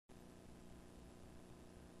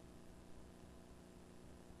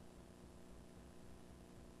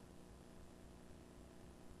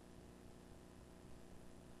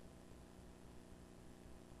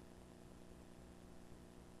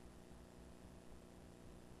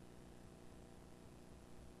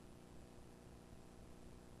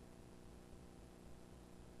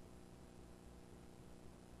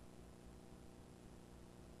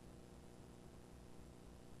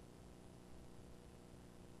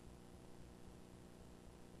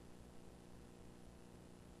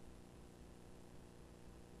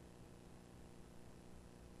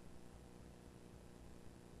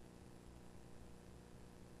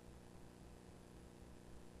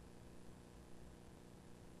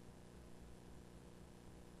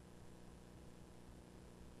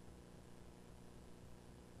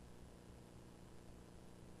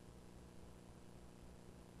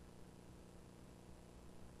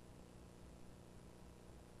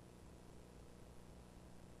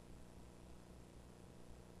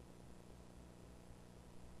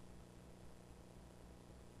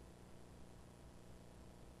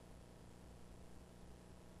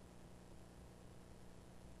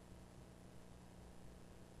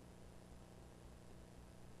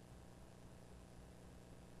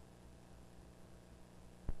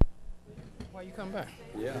Why you come back?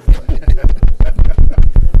 Yeah.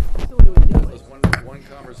 That was one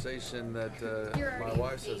conversation that my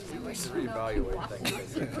wife says, we need to reevaluate things. I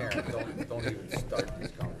said, Karen, don't even start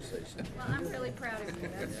this conversation. Well, I'm really proud of you.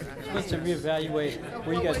 That's Supposed to reevaluate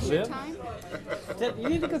where you guys live. You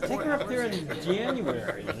need to go take her up there in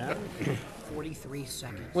January, you know? 43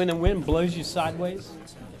 seconds. When the wind blows you sideways.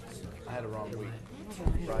 I had a wrong week.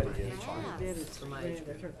 Friday is fine.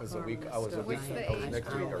 It was a week. I was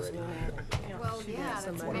next week already. Well, yeah, it's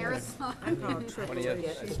a marathon.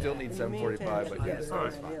 20th. I still need 7:45, but yes, that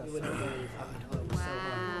was fine.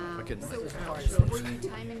 Wow. I So were you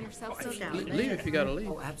timing yourself so that Leave if you gotta leave.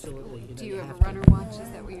 Oh, absolutely. do you have a runner watch? Is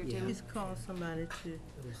that what you're doing? Just call somebody to. It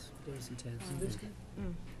was intense.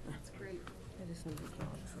 That's great. I just need to call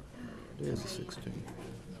somebody. There's the 16.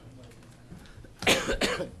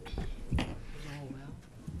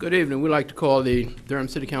 Good evening. We'd like to call the Durham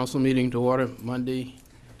City Council meeting to order Monday,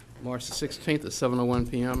 March the 16th at 7:01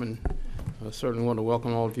 p.m. And I certainly want to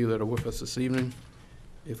welcome all of you that are with us this evening.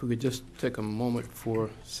 If we could just take a moment for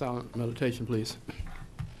silent meditation, please.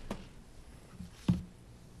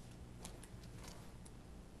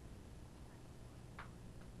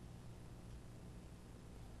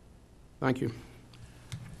 Thank you.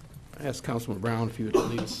 I ask Councilman Brown if you would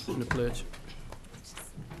lead us in the pledge.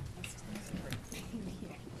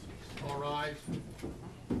 All rise.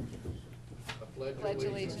 Pledge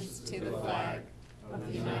allegiance to the flag of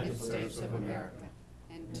the United States of America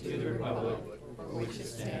and to the republic for which it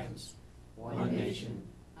stands, one nation,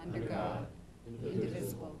 under God,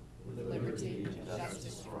 indivisible, with liberty and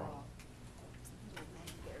justice for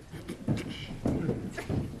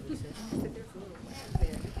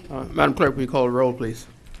all. Madam Clerk, will you call the roll, please?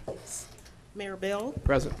 Mayor Bell,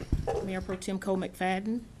 Present. Mayor Pro Tem Cole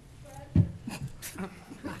McFadden.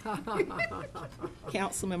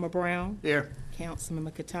 Councilmember Brown. Here.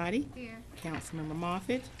 Councilmember Katati. Here. Councilmember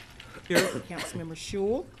Moffitt. Here. Councilmember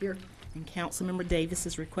Shule. Here. And Councilmember Davis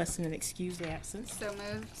is requesting an excused absence. So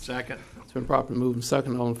moved. Second. It's been properly moved and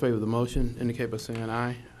second. All in favor of the motion indicate by saying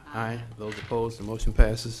aye. Aye. Those opposed, the motion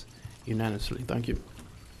passes unanimously. Thank you.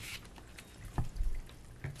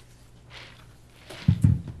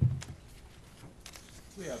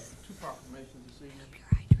 We have two proclamations this evening. You're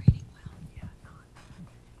hydrating well.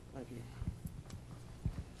 Thank you.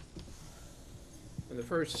 And the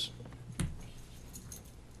first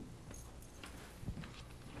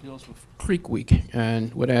deals with Creek Week,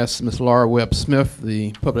 and would ask Ms. Laura Webb Smith,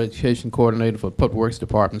 the Public Education Coordinator for Public Works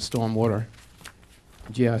Department, Stormwater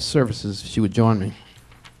GI Services, if she would join me.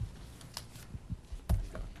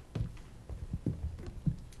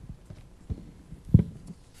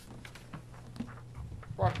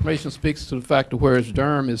 Proclamation speaks to the fact that whereas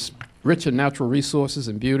Durham is rich in natural resources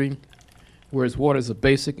and beauty, whereas water is a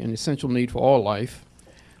basic and essential need for all life,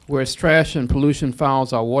 whereas trash and pollution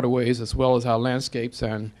fouls our waterways as well as our landscapes,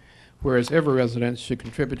 and whereas every resident should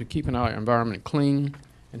contribute to keeping our environment clean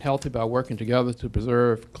and healthy by working together to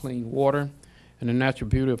preserve clean water and the natural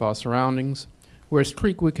beauty of our surroundings, whereas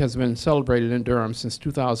Creek Week has been celebrated in Durham since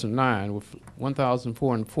 2009 with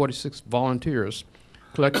 1,446 volunteers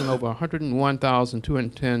collecting over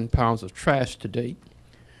 101,210 pounds of trash to date,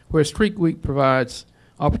 whereas Creek Week provides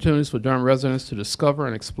opportunities for Durham residents to discover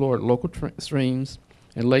and explore local streams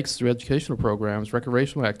and lakes through educational programs,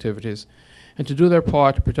 recreational activities, and to do their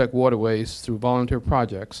part to protect waterways through volunteer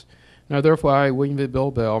projects. Now, therefore, I, William V.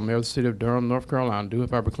 Bill Bell, Mayor of the City of Durham, North Carolina, do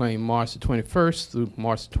hereby proclaim March the 21st through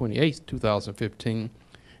March the 28th, 2015,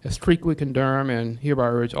 as Creek Week in Durham, and hereby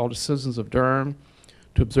urge all the citizens of Durham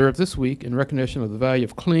to observe this week in recognition of the value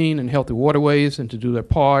of clean and healthy waterways and to do their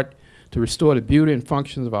part to restore the beauty and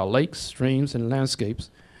functions of our lakes, streams, and landscapes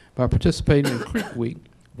by participating in Creek Week,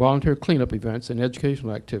 volunteer cleanup events, and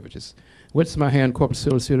educational activities. With my hand, Corporate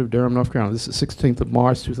City of Durham, North Carolina. This is 16th of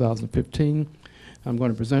March, 2015. I'm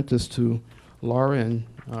going to present this to Laura, and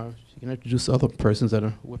she can introduce other persons that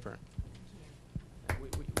are with her.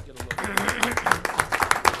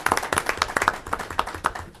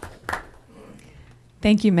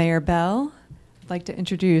 Thank you, Mayor Bell. I'd like to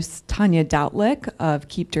introduce Tanya Doutlick of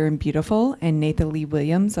Keep Durham Beautiful and Nathan Lee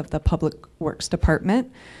Williams of the Public Works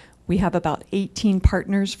Department. We have about 18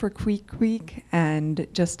 partners for Creek Week, and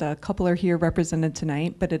just a couple are here represented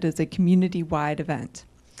tonight, but it is a community-wide event.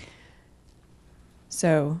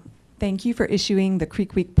 So thank you for issuing the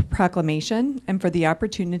Creek Week proclamation and for the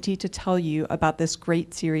opportunity to tell you about this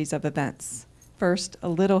great series of events. First, a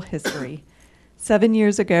little history. 7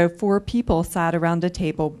 years ago, 4 people sat around a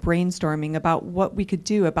table brainstorming about what we could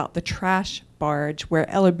do about the trash barge where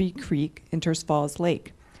Ellerby Creek enters Falls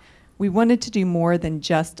Lake. We wanted to do more than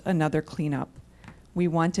just another cleanup. We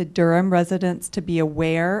wanted Durham residents to be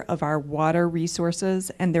aware of our water resources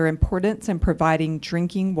and their importance in providing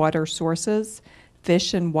drinking water sources,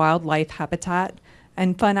 fish and wildlife habitat,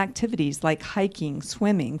 and fun activities like hiking,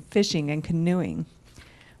 swimming, fishing, and canoeing.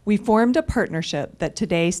 We formed a partnership that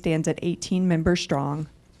today stands at 18 members strong.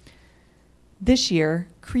 This year,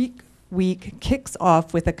 Creek Week kicks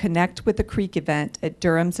off with a Connect with the Creek event at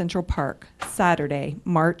Durham Central Park, Saturday,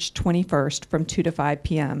 March 21st from 2 to 5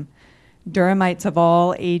 p.m. Durhamites of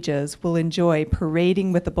all ages will enjoy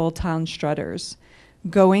parading with the Bulltown Strutters,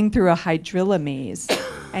 going through a hydrilla maze,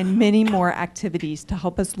 and many more activities to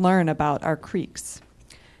help us learn about our creeks.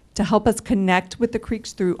 To help us connect with the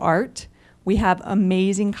creeks through art, we have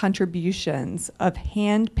amazing contributions of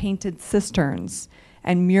hand-painted cisterns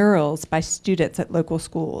and murals by students at local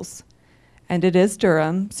schools. And it is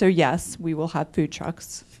Durham, so yes, we will have food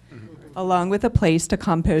trucks, along with a place to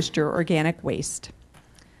compost your organic waste.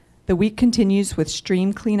 The week continues with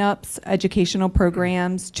stream cleanups, educational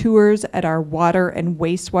programs, tours at our water and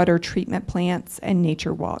wastewater treatment plants, and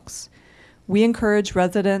nature walks. We encourage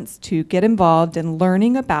residents to get involved in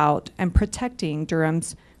learning about and protecting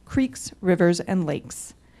Durham's creeks, rivers, and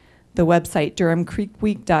lakes. The website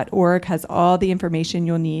durhamcreekweek.org has all the information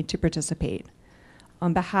you'll need to participate.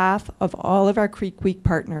 On behalf of all of our Creek Week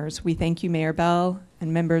partners, we thank you, Mayor Bell,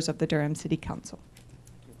 and members of the Durham City Council.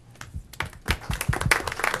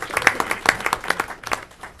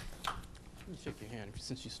 Shake your hand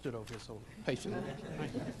since you stood over here so patiently.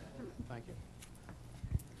 Thank you. Thank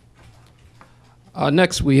you.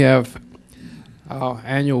 Next, we have our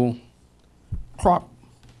annual Crop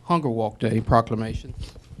Hunger Walk Day proclamation.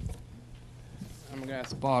 I'm going to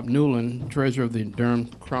ask Bob Newland, treasurer of the Durham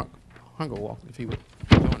Crop Hunger Walk, if he would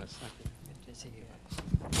join us. Thank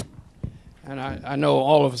you. And I know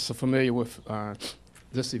all of us are familiar with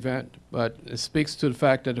this event, but it speaks to the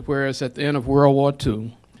fact that whereas at the end of World War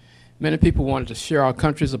II, many people wanted to share our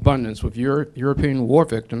country's abundance with European war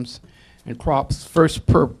victims, and Crop's first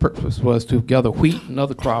purpose was to gather wheat and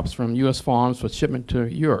other crops from U.S. farms for shipment to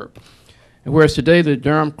Europe. And whereas today the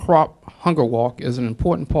Durham Crop Hunger Walk is an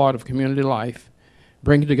important part of community life,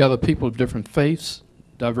 bringing together people of different faiths,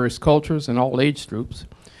 diverse cultures, and all age groups,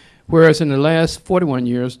 whereas in the last 41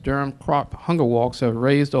 years, Durham Crop Hunger Walks have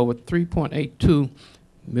raised over $3.82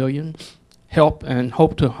 million, help and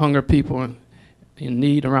hope to hunger people in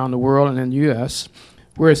need around the world and in the U.S.,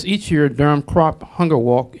 whereas each year Durham Crop Hunger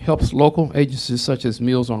Walk helps local agencies such as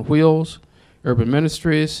Meals on Wheels, Urban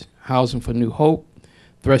Ministries, Housing for New Hope,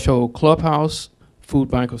 Threshold Clubhouse,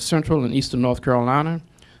 Food Bank of Central and Eastern North Carolina,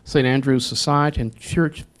 St. Andrew's Society, and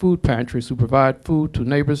church food pantries who provide food to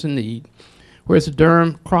neighbors in need, whereas the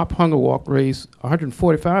Durham Crop Hunger Walk raised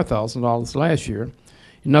 $145,000 last year,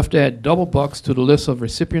 enough to add double bucks to the list of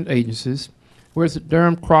recipient agencies, whereas the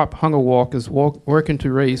Durham Crop Hunger Walk is working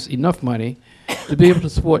to raise enough money to be able to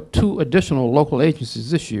support 2 additional local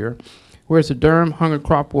agencies this year, whereas the Durham Hunger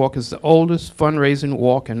Crop Walk is the oldest fundraising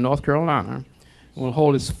walk in North Carolina and will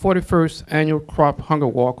hold its 41st annual Crop Hunger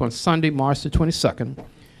Walk on Sunday, March the 22nd,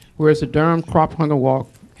 whereas the Durham Crop Hunger Walk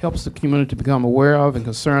helps the community become aware of and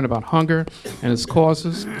concerned about hunger and its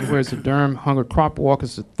causes, whereas the Durham Hunger Crop Walk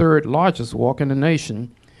is the 3rd largest walk in the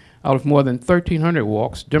nation, out of more than 1,300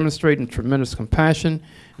 walks, demonstrating tremendous compassion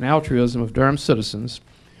and altruism of Durham citizens,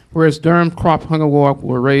 whereas Durham Crop Hunger Walk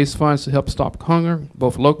will raise funds to help stop hunger,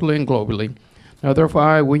 both locally and globally. Now, therefore,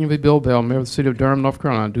 I, William V. Bill Bell, Mayor of the City of Durham, North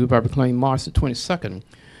Carolina, do hereby proclaim March the 22nd,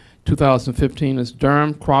 2015 as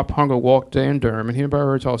Durham Crop Hunger Walk Day in Durham, and hereby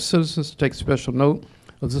urge all citizens to take special note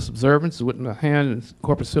of this observance with the hand in the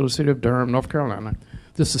corporate city of Durham, North Carolina.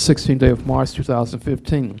 This is the 16th day of March,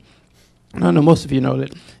 2015. And I know most of you know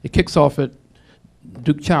that it kicks off at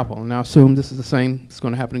Duke Chapel, and I assume this is the same, it's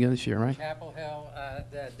going to happen again this year, right? Chapel Hill,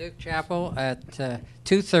 the Duke Chapel at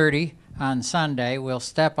 2:30 on Sunday. We'll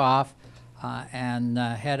step off and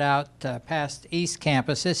head out past East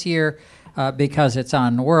Campus. This year, because it's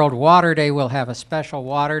on World Water Day, we'll have a special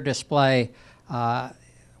water display.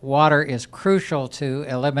 Water is crucial to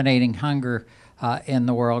eliminating hunger in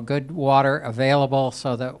the world. Good water available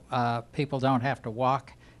so that people don't have to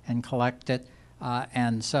walk and collect it.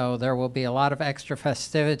 And so there will be a lot of extra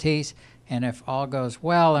festivities, and if all goes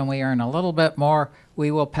well and we earn a little bit more, we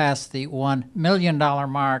will pass the $1 million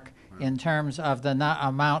mark in terms of the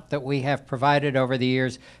amount that we have provided over the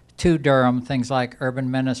years to Durham, things like Urban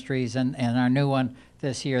Ministries and our new one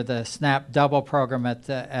this year, the SNAP Double program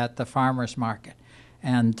at the farmers market.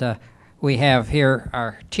 And we have here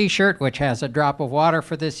our T-shirt, which has a drop of water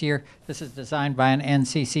for this year. This is designed by an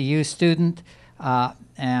NCCU student,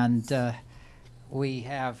 and we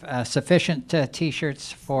have sufficient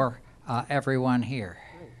T-shirts for everyone here.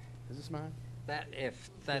 Is this mine? That, if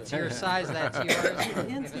that's your size, that's yours.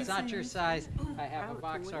 If it's not your size, I have a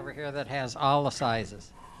box over here that has all the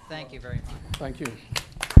sizes. Thank you very much. Thank you.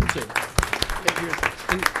 Appreciate it.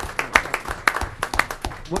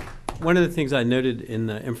 One of the things I noted in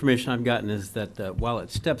the information I've gotten is that while it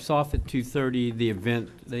steps off at 2:30, the event,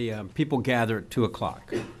 the people gather at 2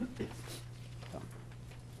 o'clock.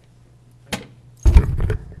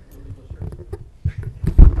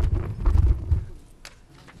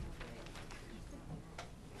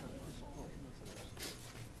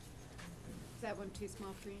 Is that one too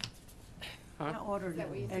small for you? I ordered that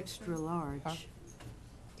what you an said, extra sir? large. Huh?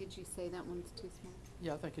 Did you say that one's too small?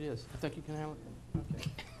 Yeah, I think it is. I think you can handle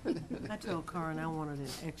it. I told Karen I wanted an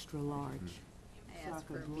extra large. I So I asked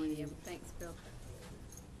for could a breathe. medium. Thanks, Bill.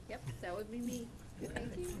 Yep, that would be me.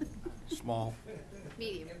 Thank you. Small.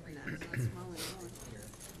 Medium. No, not small anymore.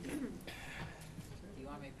 Do you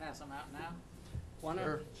want me to pass them out now? Why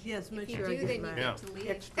not? Yes, If make you sure I do, get then you mine. get to leave.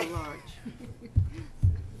 Extra large.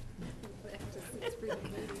 It's for the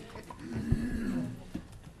meeting.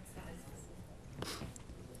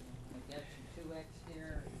 I got you 2X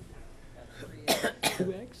here, got 3X.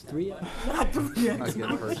 2X, 3X? Not 3X. I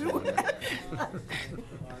get personal.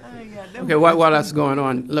 I ain't got no Okay, while that's going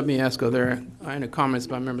on, let me ask, are there any comments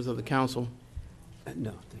by members of the council?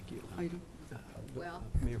 No, thank you. Well,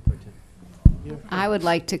 Mayor Pro Tem. I would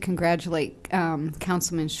like to congratulate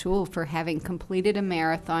Councilman Schul for having completed a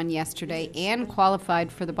marathon yesterday and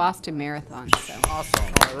qualified for the Boston Marathon. So.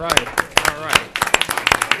 Awesome. All right, all right.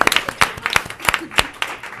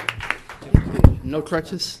 No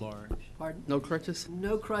crutches? Pardon? No crutches?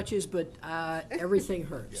 No crutches, but everything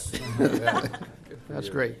hurts. That's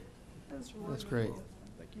great. That's That's great. I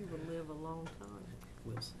think you will live a long time.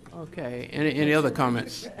 We'll see. Okay, any other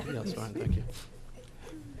comments? Yeah, that's fine, thank you.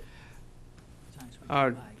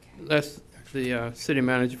 That's the city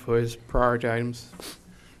manager for his priority items.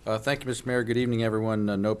 Thank you, Mr. Mayor. Good evening, everyone.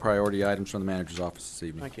 No priority items from the manager's office this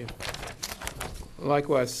evening. Thank you.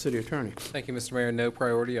 Likewise, city attorney, Thank you, Mr. Mayor. No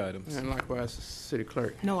priority items. and likewise, city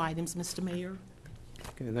clerk. No items, Mr. Mayor.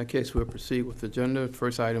 Okay, in that case, we'll proceed with the agenda.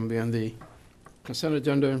 First item being the consent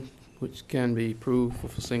agenda, which can be approved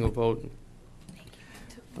with a single vote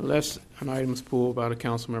unless an item is pulled by the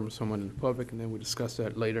council member or someone in the public, and then we discuss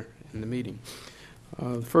that later in the meeting.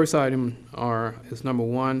 The first item is number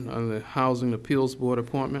 1 on the Housing Appeals Board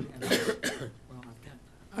appointment.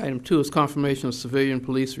 Item 2 is confirmation of Civilian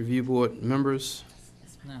Police Review Board members.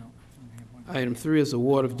 No. Item 3 is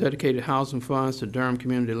award of dedicated housing funds to Durham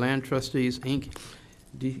Community Land Trustees, Inc.,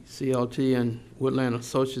 DCLT, and Woodland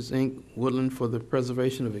Associates, Inc., Woodland, for the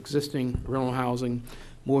preservation of existing rental housing,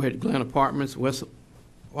 Moorhead Glen Apartments, West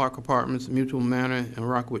Park Apartments, Mutual Manor, and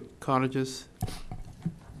Rockwood Cottages.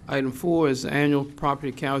 Item 4 is the annual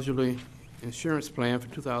property casualty insurance plan for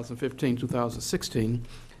 2015-2016.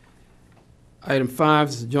 Item 5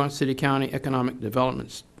 is the Joint City-County Economic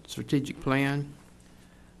Development Strategic Plan.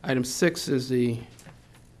 Item 6 is the,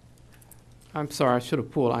 I'm sorry, I should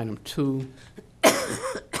have pulled item 2.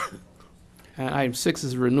 And item 6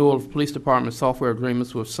 is the renewal of police department software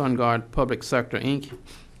agreements with SunGuard Public Sector, Inc.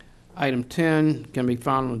 Item 10 can be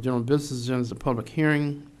found on the general business agenda as a public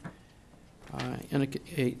hearing.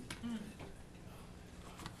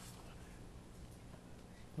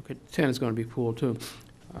 Okay, 10 is going to be pulled too.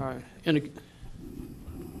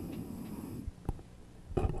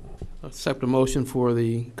 Accept a motion for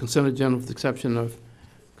the consent agenda with the exception of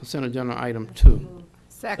consent agenda item 2.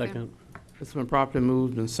 Second. It's been properly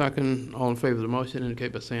moved and second. All in favor of the motion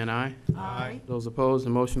indicate by saying aye. Aye. Those opposed, the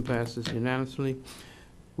motion passes unanimously.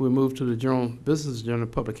 We move to the general business agenda,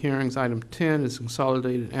 public hearings. Item 10 is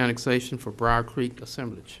consolidated annexation for Briar Creek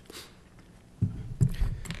assemblage.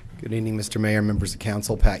 Good evening, Mr. Mayor, members of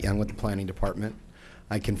council. Pat Young with the Planning Department.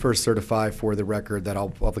 I can first certify for the record that all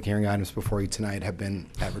public hearing items before you tonight have been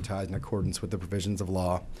advertised in accordance with the provisions of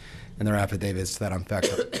law, and their affidavits to that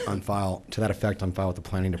effect on file with the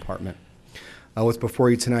Planning Department. What's before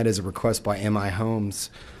you tonight is a request by MI Homes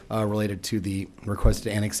related to the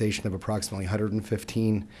requested annexation of approximately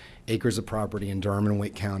 115 acres of property in Durham and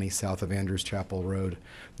Wake County, south of Andrews Chapel Road,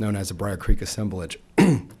 known as the Briar Creek assemblage.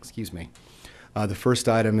 Excuse me. The first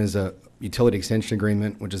item is a utility extension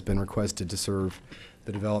agreement, which has been requested to serve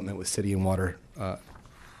the development with city water and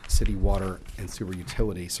sewer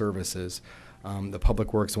utility services. The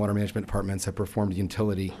Public Works and Water Management Departments have performed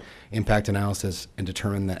utility impact analysis and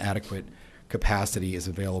determined that adequate capacity is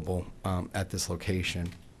available at this location.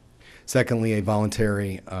 Secondly, a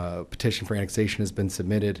voluntary petition for annexation has been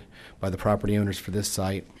submitted by the property owners for this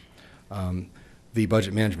site. The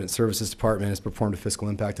Budget Management Services Department has performed a fiscal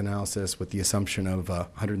impact analysis with the assumption of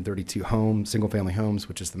 132 homes, single-family homes,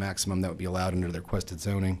 which is the maximum that would be allowed under the requested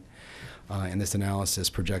zoning. And this analysis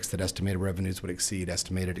projects that estimated revenues would exceed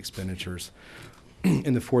estimated expenditures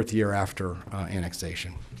in the 4th year after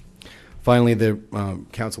annexation. Finally, the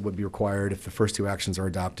council would be required, if the first 2 actions are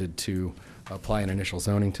adopted, to apply an initial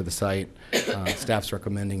zoning to the site. Staff's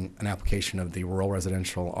recommending an application of the rural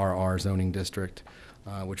residential RR zoning district,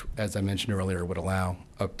 which, as I mentioned earlier, would allow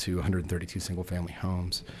up to 132 single-family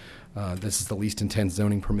homes. This is the least intense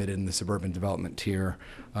zoning permitted in the suburban development tier.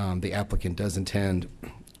 The applicant does intend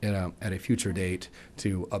at a future date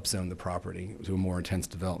to upzone the property to a more intense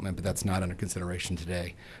development, but that's not under consideration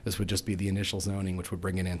today. This would just be the initial zoning, which would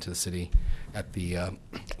bring it into the city at the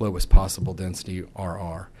lowest possible density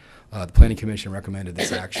RR. The Planning Commission recommended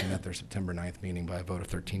this action at their September 9th meeting by a vote of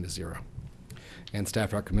 13-0. And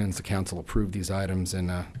staff recommends the council approve these items, and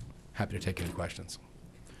happy to take any questions.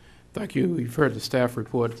 Thank you. You've heard the staff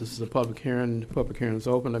report. This is a public hearing. The public hearing is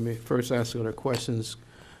open. Let me first ask are there questions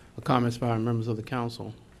or comments by members of the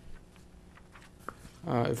council.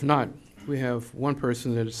 If not, we have one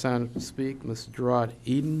person that has signed up to speak, Mr. Gerard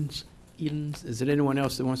Edens. Is there anyone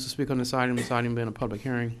else that wants to speak on this item? This item being a public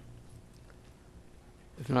hearing.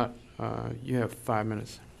 If not, you have 5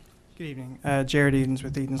 minutes. Good evening. Jared Edens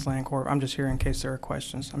with Edens Land Corp. I'm just here in case there are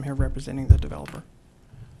questions. I'm here representing the developer.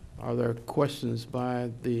 Are there questions by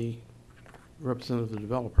the representative of the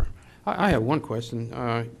developer? I have one question.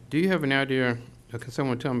 Do you have an idea, can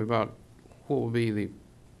someone tell me about what will be the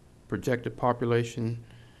projected population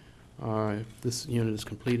if this unit is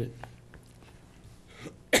completed?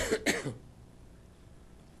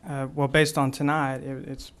 Well, based on tonight,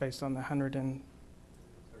 it's based on the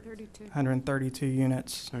 132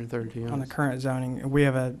 units 132 units. on the current zoning. We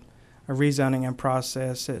have a rezoning in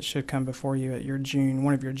process that should come before you at your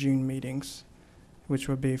one of your June meetings, which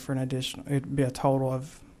would be for an additional, it would be a total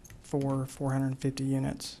of 450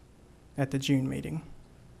 units at the June meeting.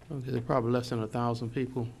 Okay, there's probably less than 1,000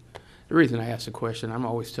 people. The reason I ask the question, I'm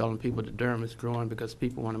always telling people that Durham is growing because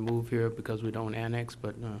people want to move here because we don't annex,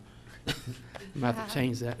 but I'm have to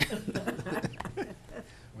change that.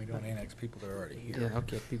 We don't annex people that are already here. Yeah,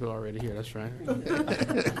 okay, people are already here, that's right.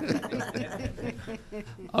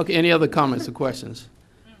 Okay, any other comments or questions?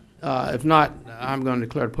 If not, I'm going to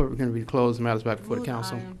declare the public hearing to be closed and matters back before the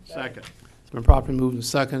council. Second. It's been properly moved and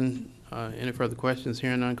second. Any further questions?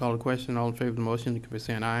 Hearing none, call the question. All in favor of the motion, you can be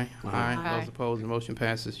saying aye. Aye. Those opposed, the motion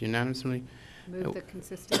passes unanimously. Move the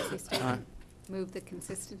consistency statement. Move the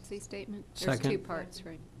consistency statement. There's Second. 2 parts,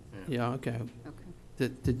 right? Yeah, okay. Okay.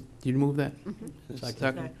 Did you move that?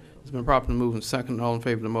 Second. It's been properly moved and second. All in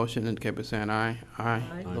favor of the motion, indicate by saying aye.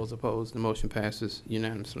 Aye. Those opposed, the motion passes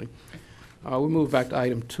unanimously. We move back to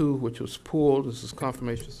item 2, which was pulled. This is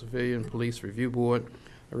confirmation of Civilian Police Review Board.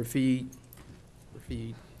 Rafid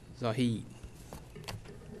Zahid.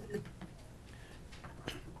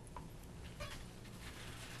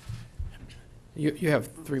 You have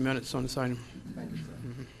 3 minutes on this item.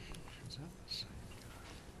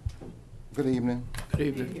 Good evening. Good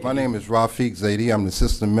evening. My name is Rafiq Zaidi. I'm the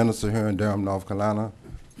assistant minister here in Durham, North Carolina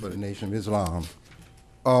for the Nation of Islam.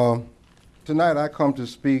 Tonight I come to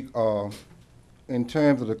speak in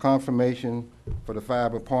terms of the confirmation for the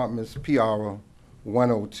 5 apartments PR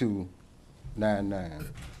 10299.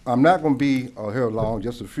 I'm not going to be here long,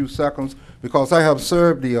 just a few seconds, because I have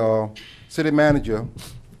served the city manager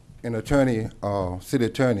and city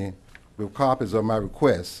attorney with copies of my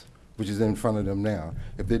requests, which is in front of them now.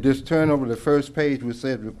 If they just turn over the first page, which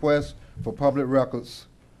said request for public records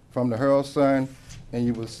from the Herald Sun, and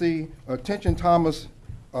you will see attention Thomas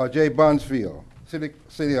J. Bunsfield, city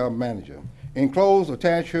manager. Enclosed,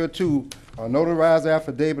 attached here to a notarized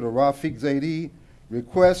affidavit of Rafiq Zaidi,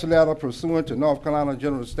 request letter pursuant to North Carolina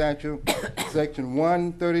General Statute, Section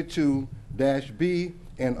 132-B,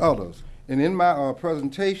 and others. And in my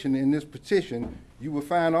presentation in this petition, you will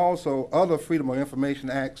find also other Freedom of Information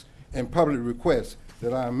Acts and public requests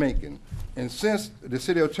that I'm making. And since the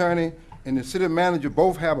city attorney and the city manager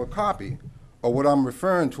both have a copy of what I'm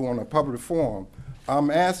referring to on a public forum, I'm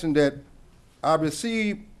asking that I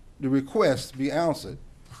receive the request be answered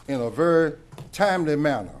in a very timely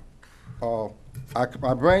manner.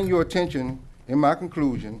 I bring your attention in my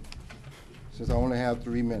conclusion, since I only have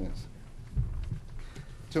 3 minutes,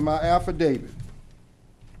 to my affidavit.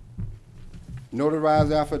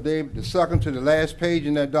 Notarized affidavit, the second to the last page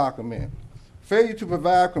in that document. Failure to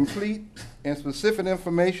provide complete and specific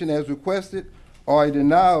information as requested, or a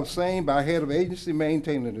denial of same by head of agency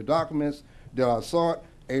maintaining the documents that are sought.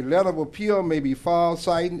 A letter of appeal may be filed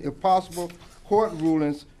citing, if possible, court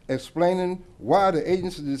rulings explaining why the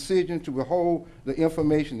agency's decision to withhold the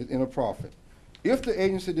information is inappropriate. If the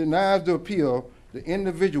agency denies the appeal, the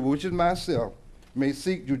individual, which is myself, may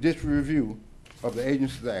seek judicial review of the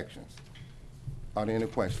agency's actions. Are there any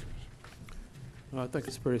questions? I think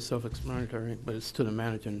it's pretty self-explanatory, but it's to the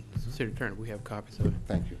manager and city attorney. We have copies of it.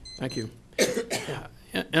 Thank you. Thank you.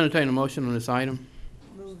 Entertain a motion on this item.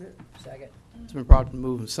 Move it. Second. It's been properly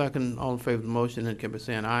moved and second. All in favor of the motion, indicate by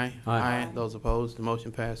saying aye. Aye. Those opposed, the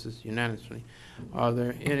motion passes unanimously. Are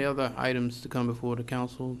there any other items to come before the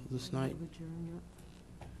council this night?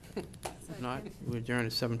 If not, we adjourn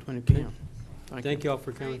at 7:20 p.m. Thank you all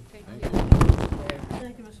for coming. Thank you, Mr. Mayor.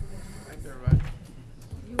 Thank you, everybody.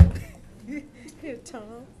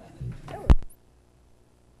 Tom?